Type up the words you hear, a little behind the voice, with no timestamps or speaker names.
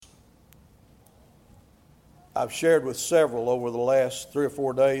I've shared with several over the last 3 or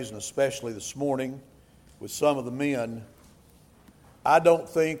 4 days, and especially this morning with some of the men. I don't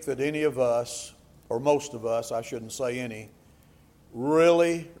think that any of us, or most of us, I shouldn't say any,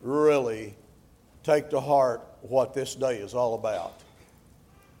 really take to heart what this day is all about.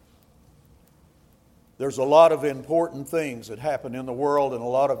 There's a lot of important things that happen in the world and a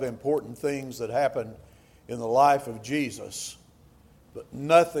lot of important things that happen in the life of Jesus, but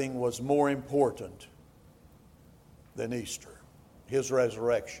nothing was more important than Easter, His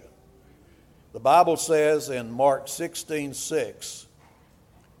resurrection. The Bible says in Mark 16:6,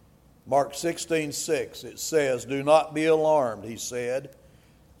 it says, "Do not be alarmed," He said,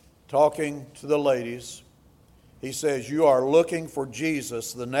 talking to the ladies. He says, "You are looking for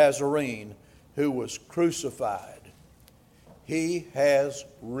Jesus the Nazarene who was crucified. He has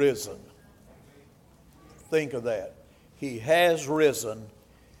risen." Think of that. He has risen.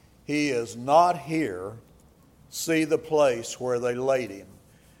 He is not here. See the place where they laid Him.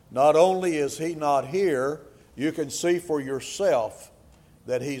 Not only is He not here, you can see for yourself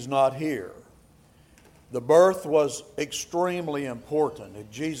that He's not here. The birth was extremely important. If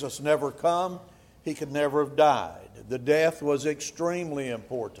Jesus never come, He could never have died. The death was extremely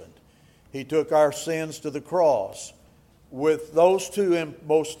important. He took our sins to the cross. With those two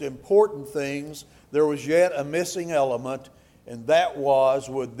most important things, there was yet a missing element, and that was,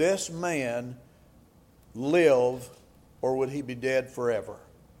 would this man live or would he be dead forever?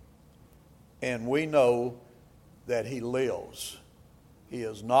 And we know that He lives. He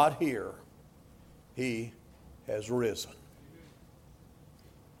is not here. He has risen.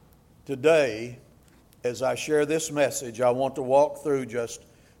 Today, as I share this message, I want to walk through just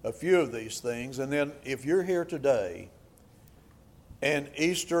a few of these things. And then if you're here today, and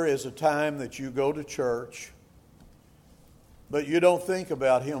Easter is a time that you go to church, but you don't think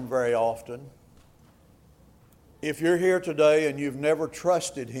about Him very often. If you're here today and you've never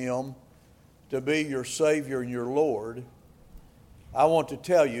trusted Him to be your Savior and your Lord, I want to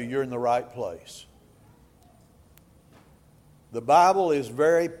tell you, you're in the right place. The Bible is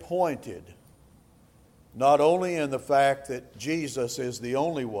very pointed, not only in the fact that Jesus is the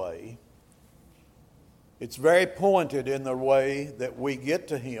only way. It's very pointed in the way that we get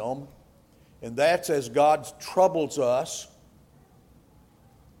to Him, and that's as God troubles us.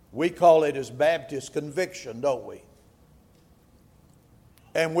 We call it His Baptist conviction, don't we?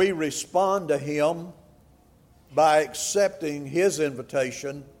 And we respond to Him by accepting His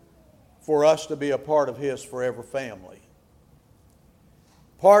invitation for us to be a part of His forever family.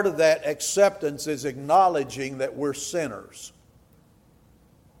 Part of that acceptance is acknowledging that we're sinners,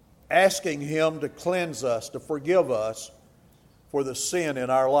 asking Him to cleanse us, to forgive us for the sin in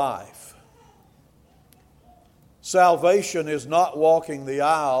our life. Salvation is not walking the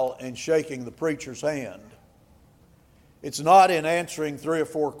aisle and shaking the preacher's hand. It's not in answering 3 or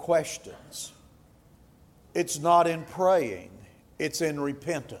 4 questions. It's not in praying. It's in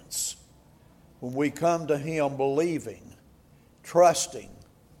repentance. When we come to Him believing, trusting,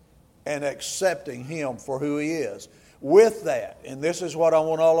 and accepting Him for who He is. With that, and this is what I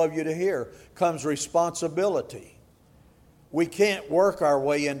want all of you to hear, comes responsibility. We can't work our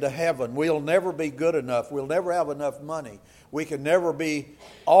way into heaven. We'll never be good enough. We'll never have enough money. We can never be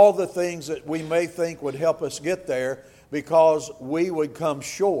all the things that we may think would help us get there because we would come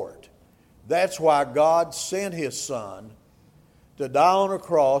short. That's why God sent His Son to die on a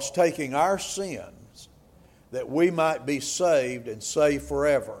cross, taking our sins, that we might be saved and saved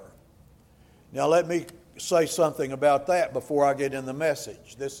forever. Now let me say something about that before I get in the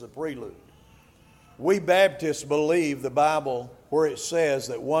message. This is a prelude. We Baptists believe the Bible where it says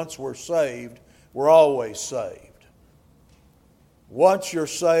that once we're saved, we're always saved. Once you're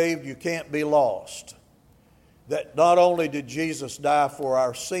saved, you can't be lost. That not only did Jesus die for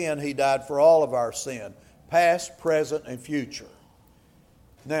our sin, He died for all of our sin, past, present, and future.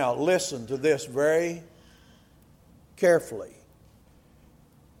 Now listen to this very carefully.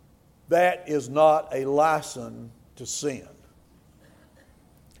 That is not a license to sin.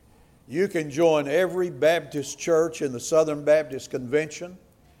 You can join every Baptist church in the Southern Baptist Convention,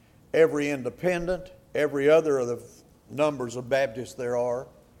 every independent, every other of the numbers of Baptists there are,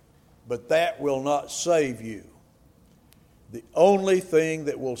 but that will not save you. The only thing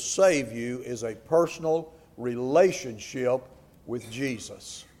that will save you is a personal relationship with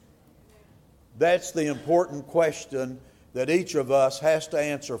Jesus. That's the important question that each of us has to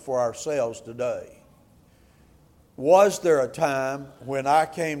answer for ourselves today. Was there a time when I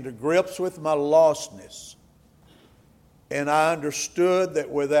came to grips with my lostness and I understood that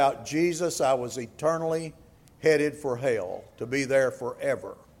without Jesus I was eternally headed for hell, to be there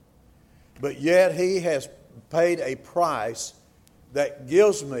forever? But yet He has paid a price that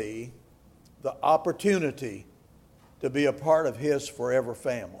gives me the opportunity to be a part of His forever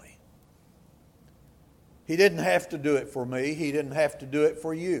family. He didn't have to do it for me. He didn't have to do it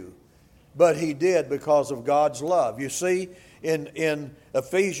for you. But He did because of God's love. You see, in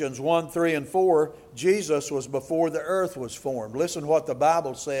Ephesians 1, 3, and 4, Jesus was before the earth was formed. Listen what the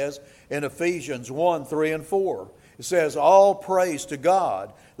Bible says in Ephesians 1, 3, and 4. It says, all praise to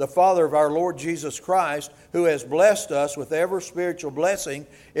God, the Father of our Lord Jesus Christ, who has blessed us with every spiritual blessing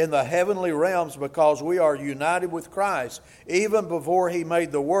in the heavenly realms because we are united with Christ. Even before He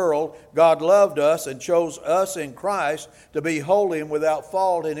made the world, God loved us and chose us in Christ to be holy and without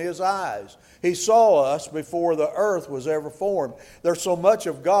fault in His eyes. He saw us before the earth was ever formed. There's so much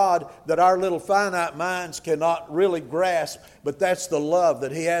of God that our little finite minds cannot really grasp, but that's the love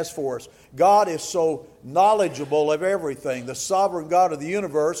that He has for us. God is so knowledgeable of everything. The sovereign God of the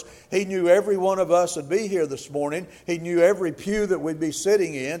universe, He knew every one of us would be here this morning. He knew every pew that we'd be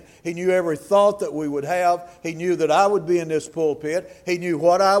sitting in. He knew every thought that we would have. He knew that I would be in this pulpit. He knew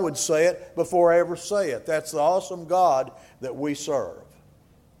what I would say it before I ever say it. That's the awesome God that we serve.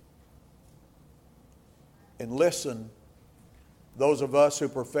 And listen, those of us who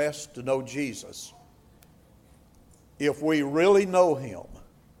profess to know Jesus, if we really know Him,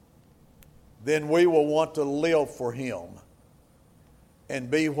 then we will want to live for Him and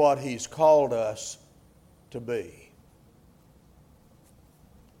be what He's called us to be.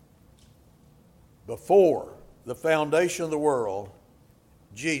 Before the foundation of the world,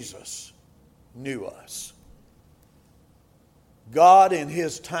 Jesus knew us. God, in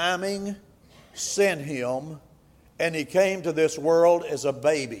His timing, sent Him, and He came to this world as a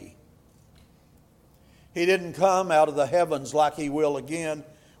baby. He didn't come out of the heavens like He will again,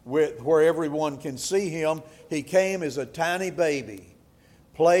 where everyone can see Him. He came as a tiny baby,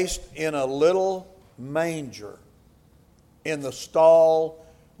 placed in a little manger in the stall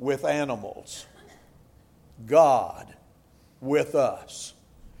with animals. God with us.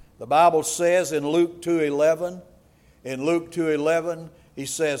 The Bible says in Luke 2:11, He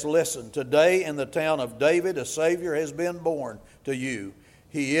says, listen, today in the town of David a Savior has been born to you.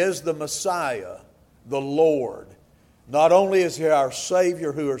 He is the Messiah, the Lord. Not only is He our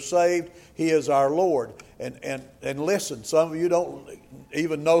Savior who are saved, He is our Lord. And listen, some of you don't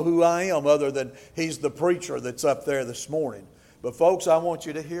even know who I am other than He's the preacher that's up there this morning. But folks, I want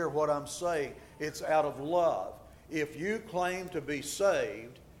you to hear what I'm saying. It's out of love. If you claim to be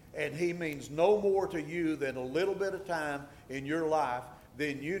saved and He means no more to you than a little bit of time in your life,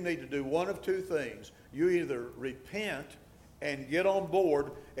 then you need to do one of two things. You either repent and get on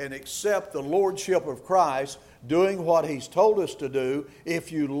board and accept the Lordship of Christ, doing what He's told us to do.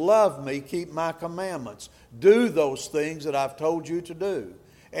 If you love me, keep my commandments. Do those things that I've told you to do.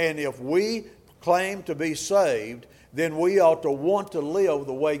 And if we claim to be saved, then we ought to want to live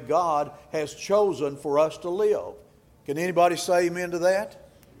the way God has chosen for us to live. Can anybody say amen to that?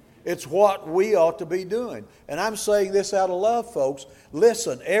 It's what we ought to be doing. And I'm saying this out of love, folks.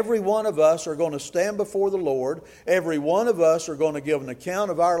 Listen, every one of us are going to stand before the Lord. Every one of us are going to give an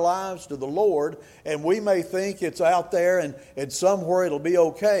account of our lives to the Lord. And we may think it's out there and somewhere it'll be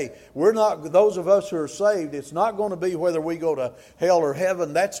okay. We're not, those of us who are saved, it's not going to be whether we go to hell or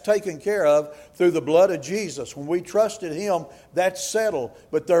heaven. That's taken care of through the blood of Jesus. When we trusted Him, that's settled.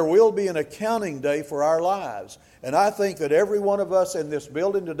 But there will be an accounting day for our lives. And I think that every one of us in this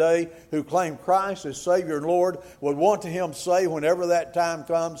building today who claim Christ as Savior and Lord would want to Him say whenever that time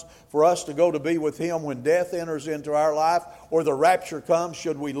comes for us to go to be with Him, when death enters into our life or the rapture comes,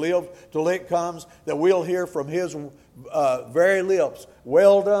 should we live till it comes, that we'll hear from His very lips,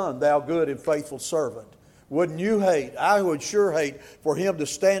 well done, thou good and faithful servant. Wouldn't you hate, I would sure hate for Him to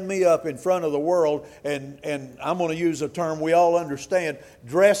stand me up in front of the world and I'm going to use a term we all understand,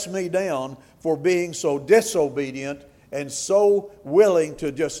 dress me down for being so disobedient and so willing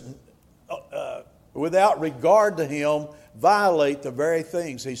to just, without regard to Him, violate the very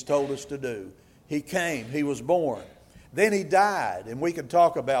things He's told us to do. He came, He was born. Then He died, and we can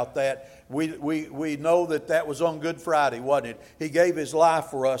talk about that. We know that was on Good Friday, wasn't it? He gave His life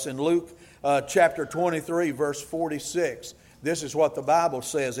for us in Luke chapter 23, verse 46. This is what the Bible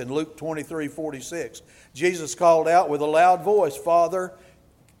says in Luke 23, 46. Jesus called out with a loud voice, Father,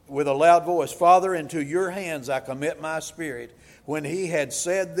 into your hands I commit my spirit. When He had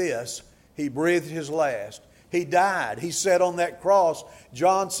said this, He breathed His last. He died. He sat on that cross.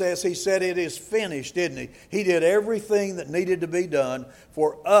 John says He said it is finished, didn't He? He did everything that needed to be done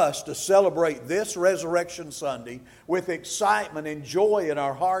for us to celebrate this Resurrection Sunday with excitement and joy in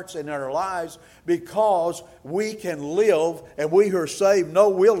our hearts and in our lives, because we can live, and we who are saved know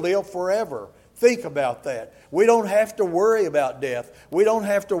we'll live forever. Think about that. We don't have to worry about death. We don't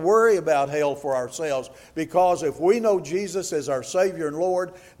have to worry about hell for ourselves, because if we know Jesus as our Savior and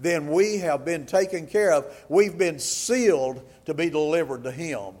Lord, then we have been taken care of. We've been sealed to be delivered to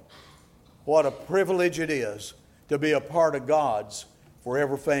Him. What a privilege it is to be a part of God's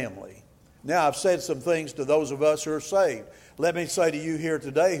forever family. Now, I've said some things to those of us who are saved. Let me say to you here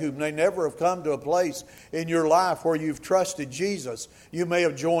today who may never have come to a place in your life where you've trusted Jesus. You may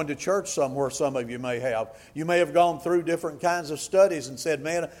have joined a church somewhere, some of you may have. You may have gone through different kinds of studies and said,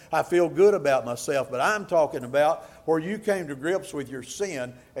 man, I feel good about myself. But I'm talking about where you came to grips with your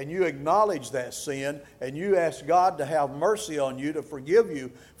sin and you acknowledged that sin and you asked God to have mercy on you, to forgive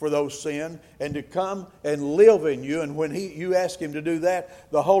you for those sins and to come and live in you. And when you ask Him to do that,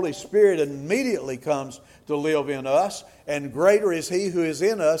 the Holy Spirit immediately comes to live in us. And greater is He who is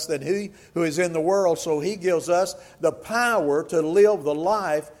in us than he who is in the world. So He gives us the power to live the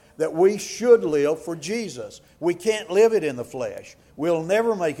life that we should live for Jesus. We can't live it in the flesh. We'll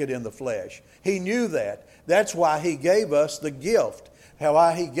never make it in the flesh. He knew that. That's why He gave us the gift.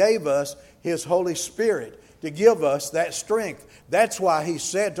 Why He gave us His Holy Spirit to give us that strength. That's why He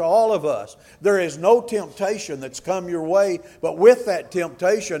said to all of us, there is no temptation that's come your way, but with that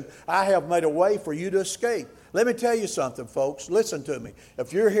temptation, I have made a way for you to escape. Let me tell you something, folks. Listen to me.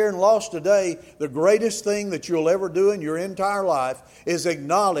 If you're here and lost today, the greatest thing that you'll ever do in your entire life is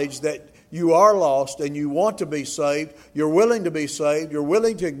acknowledge that you are lost and you want to be saved. You're willing to be saved. You're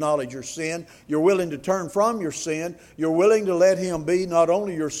willing to acknowledge your sin. You're willing to turn from your sin. You're willing to let Him be not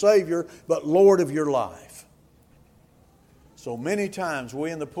only your Savior, but Lord of your life. So many times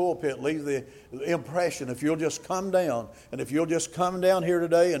we in the pulpit leave the impression, if you'll just come down, and if you'll just come down here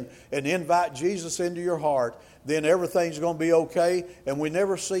today and invite Jesus into your heart, then everything's going to be okay. And we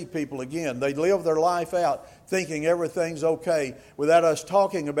never see people again. They live their life out thinking everything's okay without us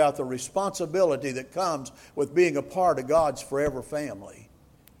talking about the responsibility that comes with being a part of God's forever family.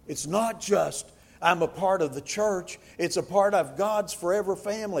 It's not just I'm a part of the church. It's a part of God's forever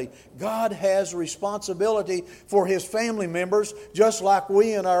family. God has responsibility for His family members, just like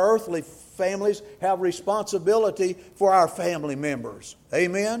we in our earthly families have responsibility for our family members.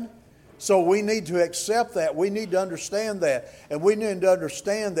 Amen? So we need to accept that. We need to understand that. And we need to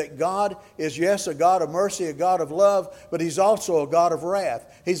understand that God is, yes, a God of mercy, a God of love, but He's also a God of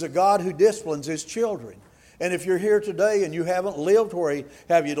wrath. He's a God who disciplines His children. And if you're here today and you haven't lived where He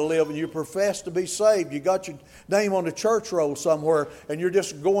have you to live and you profess to be saved, you got your name on the church roll somewhere and you're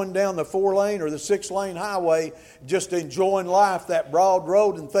just going down the 4-lane or the 6-lane highway, just enjoying life, that broad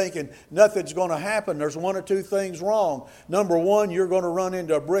road, and thinking nothing's going to happen. There's one or two things wrong. Number one, you're going to run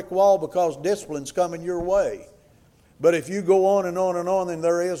into a brick wall because discipline's coming your way. But if you go on and on and on and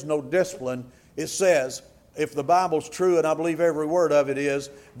there is no discipline, it says, if the Bible's true, and I believe every word of it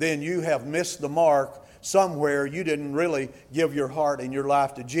is, then you have missed the mark. Somewhere you didn't really give your heart and your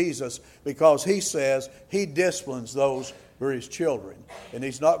life to Jesus, because He says He disciplines those who are His children. And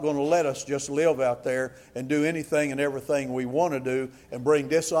He's not going to let us just live out there and do anything and everything we want to do and bring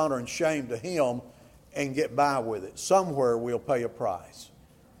dishonor and shame to Him and get by with it. Somewhere we'll pay a price.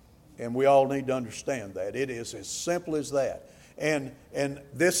 And we all need to understand that. It is as simple as that. And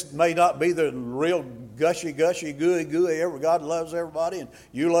this may not be the real gushy, gooey. God loves everybody and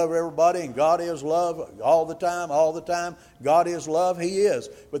you love everybody and God is love all the time. God is love. He is.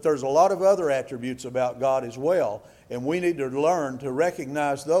 But there's a lot of other attributes about God as well. And we need to learn to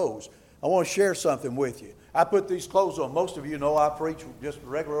recognize those. I want to share something with you. I put these clothes on. Most of you know I preach just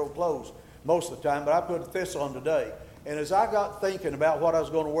regular old clothes most of the time. But I put this on today. And as I got thinking about what I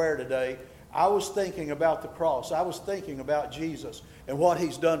was going to wear today, I was thinking about the cross. I was thinking about Jesus and what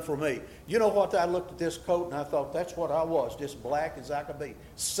He's done for me. You know what? I looked at this coat and I thought, that's what I was, just black as I could be.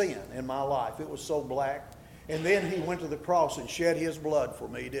 Sin in my life. It was so black. And then He went to the cross and shed His blood for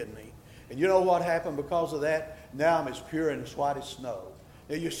me, didn't He? And you know what happened because of that? Now I'm as pure and as white as snow.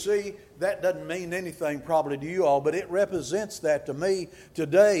 Now you see, that doesn't mean anything probably to you all, but it represents that to me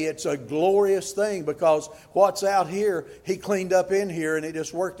today. It's a glorious thing because what's out here, He cleaned up in here and it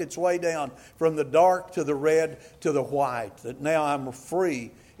just worked its way down from the dark to the red to the white. That now I'm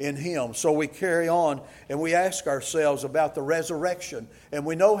free in Him. So we carry on and we ask ourselves about the resurrection. And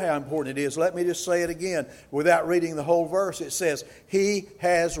we know how important it is. Let me just say it again without reading the whole verse. It says, He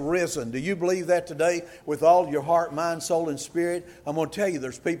has risen. Do you believe that today with all your heart, mind, soul, and spirit? I'm going to tell you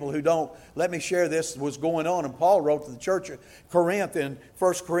there's people who don't. Let me share this was going on. And Paul wrote to the church at Corinth in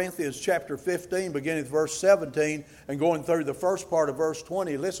 1 Corinthians chapter 15, beginning with verse 17 and going through the first part of verse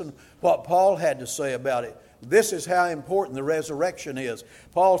 20. Listen what Paul had to say about it. This is how important the resurrection is.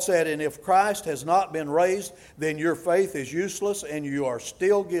 Paul said, and if Christ has not been raised, then your faith is useless and you are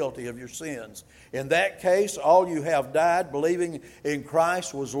still guilty of your sins. In that case, all you have died believing in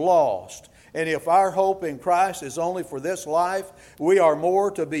Christ was lost. And if our hope in Christ is only for this life, we are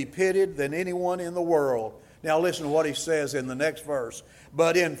more to be pitied than anyone in the world. Now listen to what he says in the next verse.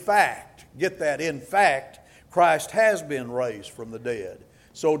 But in fact, get that, in fact, Christ has been raised from the dead.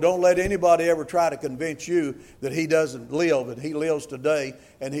 So don't let anybody ever try to convince you that he doesn't live, that he lives today,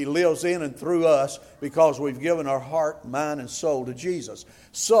 and he lives in and through us because we've given our heart, mind, and soul to Jesus.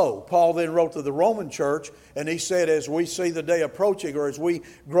 So Paul then wrote to the Roman church, and he said, as we see the day approaching, or as we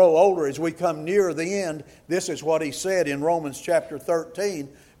grow older, as we come near the end, this is what he said in Romans chapter 13,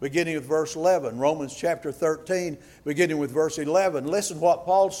 beginning with verse 11. Romans chapter 13, beginning with verse 11. Listen to what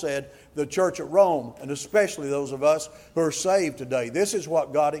Paul said to the church at Rome, and especially those of us who are saved today. This is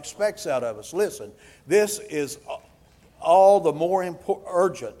what God expects out of us. Listen, this is all the more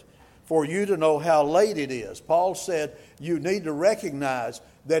urgent for you to know how late it is. Paul said you need to recognize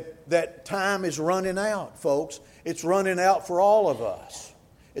that time is running out, folks. It's running out for all of us.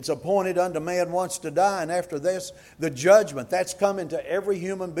 It's appointed unto man once to die, and after this, the judgment. That's coming to every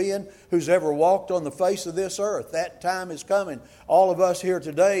human being who's ever walked on the face of this earth. That time is coming. All of us here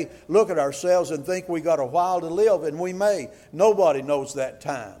today look at ourselves and think we got a while to live, and we may. Nobody knows that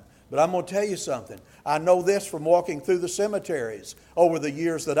time. But I'm going to tell you something. I know this from walking through the cemeteries over the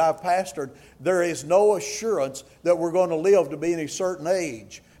years that I've pastored. There is no assurance that we're going to live to be in a certain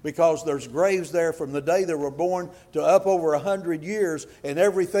age, because there's graves there from the day they were born to up over 100 years and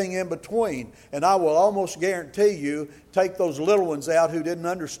everything in between. And I will almost guarantee you, take those little ones out who didn't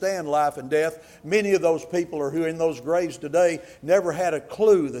understand life and death. Many of those people who are in those graves today never had a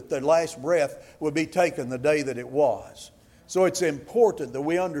clue that their last breath would be taken the day that it was. So it's important that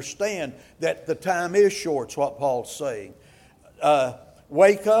we understand that the time is short, is what Paul's saying.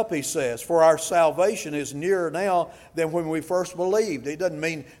 Wake up, he says, for our salvation is nearer now than when we first believed. It doesn't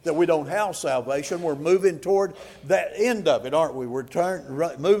mean that we don't have salvation. We're moving toward that end of it, aren't we? We're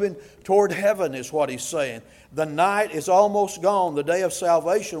moving toward heaven is what he's saying. The night is almost gone. The day of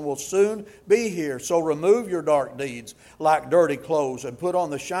salvation will soon be here. So remove your dark deeds like dirty clothes and put on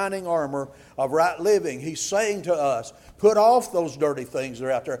the shining armor of right living. He's saying to us, put off those dirty things that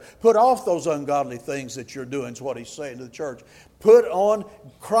are out there. Put off those ungodly things that you're doing is what he's saying to the church. Put on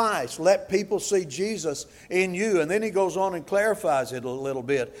Christ. Let people see Jesus in you. And then he goes on and clarifies it a little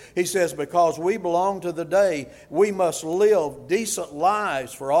bit. He says, because we belong to the day, we must live decent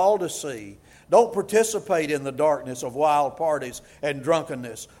lives for all to see. Don't participate in the darkness of wild parties and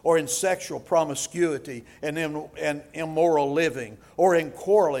drunkenness, or in sexual promiscuity and immoral living, or in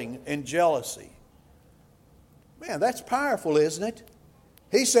quarreling and jealousy. Man, that's powerful, isn't it?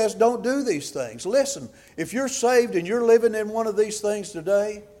 He says don't do these things. Listen, if you're saved and you're living in one of these things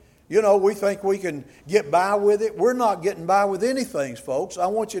today, you know, we think we can get by with it. We're not getting by with anything, folks. I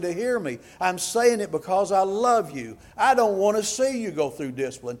want you to hear me. I'm saying it because I love you. I don't want to see you go through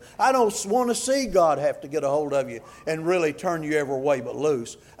discipline. I don't want to see God have to get a hold of you and really turn you every way but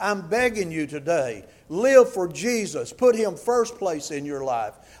loose. I'm begging you today, live for Jesus. Put Him first place in your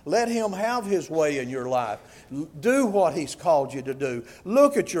life. Let Him have His way in your life. Do what He's called you to do.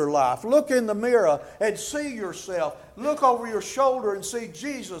 Look at your life. Look in the mirror and see yourself. Look over your shoulder and see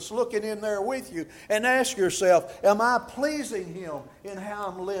Jesus looking in there with you. And ask yourself, am I pleasing Him in how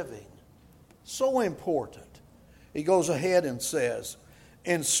I'm living? So important. He goes ahead and says,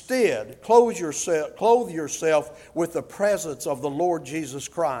 instead, clothe yourself with the presence of the Lord Jesus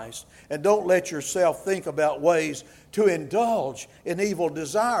Christ. And don't let yourself think about ways to indulge in evil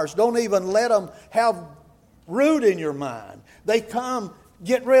desires. Don't even let them have root in your mind. They come,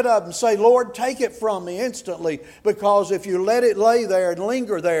 get rid of them. Say, Lord, take it from me instantly. Because if you let it lay there and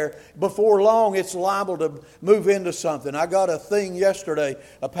linger there, before long it's liable to move into something. I got a thing yesterday,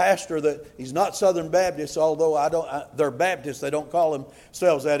 a pastor that, he's not Southern Baptist, although they're Baptists. They don't call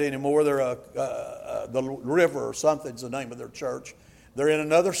themselves that anymore. They're the River or something's the name of their church. They're in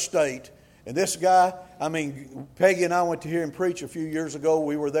another state. And this guy, Peggy and I went to hear him preach a few years ago.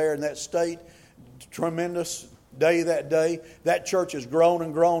 We were there in that state. Tremendous day that day. That church has grown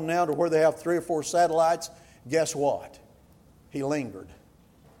and grown now to where they have 3 or 4 satellites. Guess what? He lingered.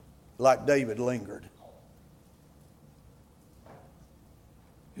 Like David lingered.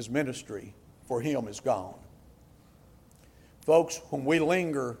 His ministry for him is gone. Folks, when we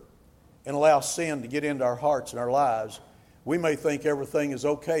linger and allow sin to get into our hearts and our lives, we may think everything is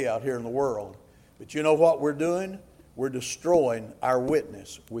okay out here in the world. But you know what we're doing? We're destroying our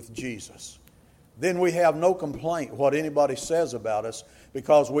witness with Jesus. then we have no complaint what anybody says about us,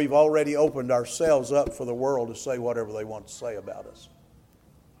 because we've already opened ourselves up for the world to say whatever they want to say about us.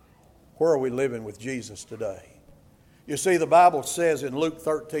 Where are we living with Jesus today? You see, the Bible says in Luke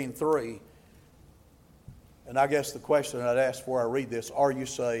 13:3, and I guess the question I'd ask before I read this, are you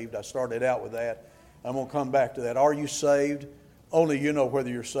saved? I started out with that. I'm going to come back to that. Are you saved? Only you know whether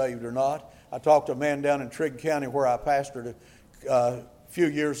you're saved or not. I talked to a man down in Trigg County where I pastored a few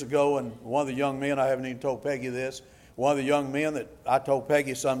years ago, and one of the young men, I haven't even told Peggy this, one of the young men that I told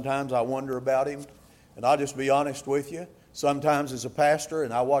Peggy sometimes I wonder about him, and I'll just be honest with you, sometimes as a pastor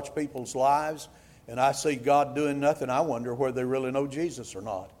and I watch people's lives and I see God doing nothing, I wonder whether they really know Jesus or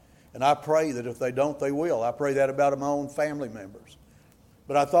not. And I pray that if they don't, they will. I pray that about my own family members.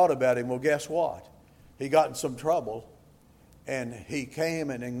 But I thought about him, well, guess what? He got in some trouble, and he came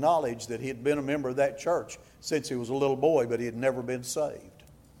and acknowledged that he had been a member of that church since he was a little boy, but he had never been saved.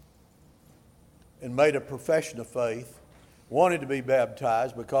 And made a profession of faith, wanted to be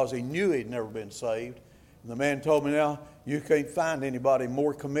baptized because he knew he'd never been saved. And the man told me, now, you can't find anybody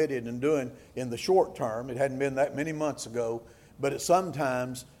more committed in doing in the short term. It hadn't been that many months ago, but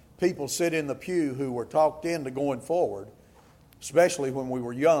sometimes people sit in the pew who were talked into going forward, especially when we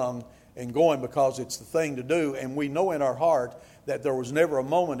were young, and going because it's the thing to do. And we know in our heart that there was never a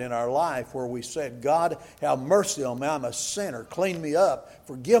moment in our life where we said, God, have mercy on me. I'm a sinner. Clean me up.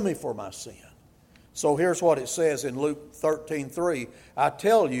 Forgive me for my sin. So here's what it says in Luke 13:3. I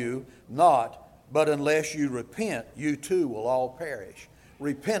tell you not, but unless you repent, you too will all perish.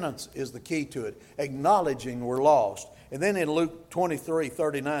 Repentance is the key to it. Acknowledging we're lost. And then in Luke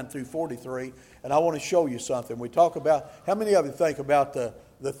 23:39 through 43, and I want to show you something. We talk about, how many of you think about the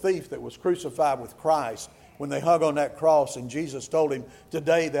thief that was crucified with Christ when they hung on that cross and Jesus told him,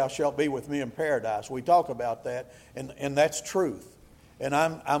 today thou shalt be with me in paradise. We talk about that, and that's truth. And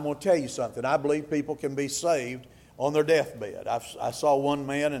I'm going to tell you something. I believe people can be saved on their deathbed. I saw one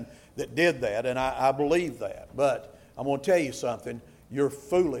man that did that, and I believe that. But I'm going to tell you something. You're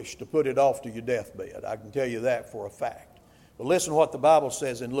foolish to put it off to your deathbed. I can tell you that for a fact. But listen to what the Bible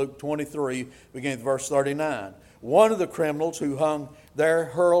says in Luke 23, beginning with verse 39. One of the criminals who hung there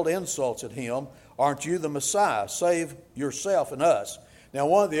hurled insults at him. Aren't you the Messiah? Save yourself and us. Now,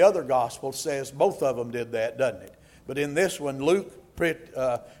 one of the other Gospels says both of them did that, doesn't it? But in this one, Luke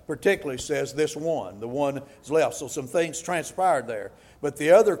particularly says this one. The one is left. So some things transpired there. But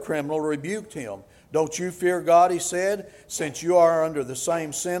the other criminal rebuked him. Don't you fear God, he said, since you are under the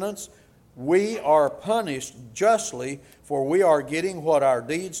same sentence? We are punished justly, for we are getting what our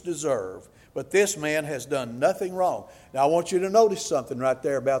deeds deserve. But this man has done nothing wrong. Now I want you to notice something right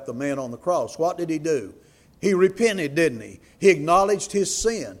there about the man on the cross. What did he do? He repented, didn't he? He acknowledged his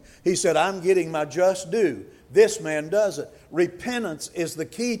sin. He said, I'm getting my just due. This man doesn't. Repentance is the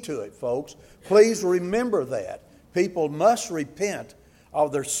key to it, folks. Please remember that. People must repent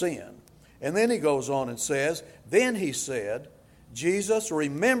of their sin. And then he goes on and says, then he said, Jesus,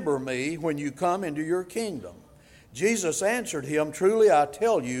 remember me when you come into your kingdom. Jesus answered him, truly I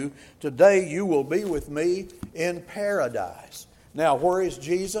tell you, today you will be with me in paradise. Now, where is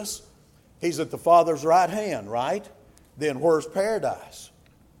Jesus? He's at the Father's right hand, right? Then where's paradise?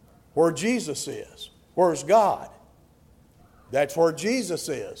 Where Jesus is. Where's God? That's where Jesus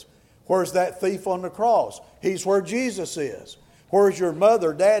is. Where's that thief on the cross? He's where Jesus is. Where's your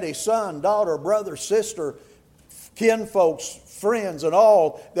mother, daddy, son, daughter, brother, sister, kinfolks, friends, and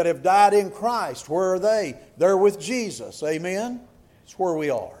all that have died in Christ? Where are they? They're with Jesus. Amen? It's where we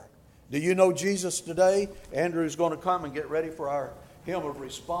are. Do you know Jesus today? Andrew's going to come and get ready for our hymn of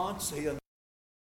response.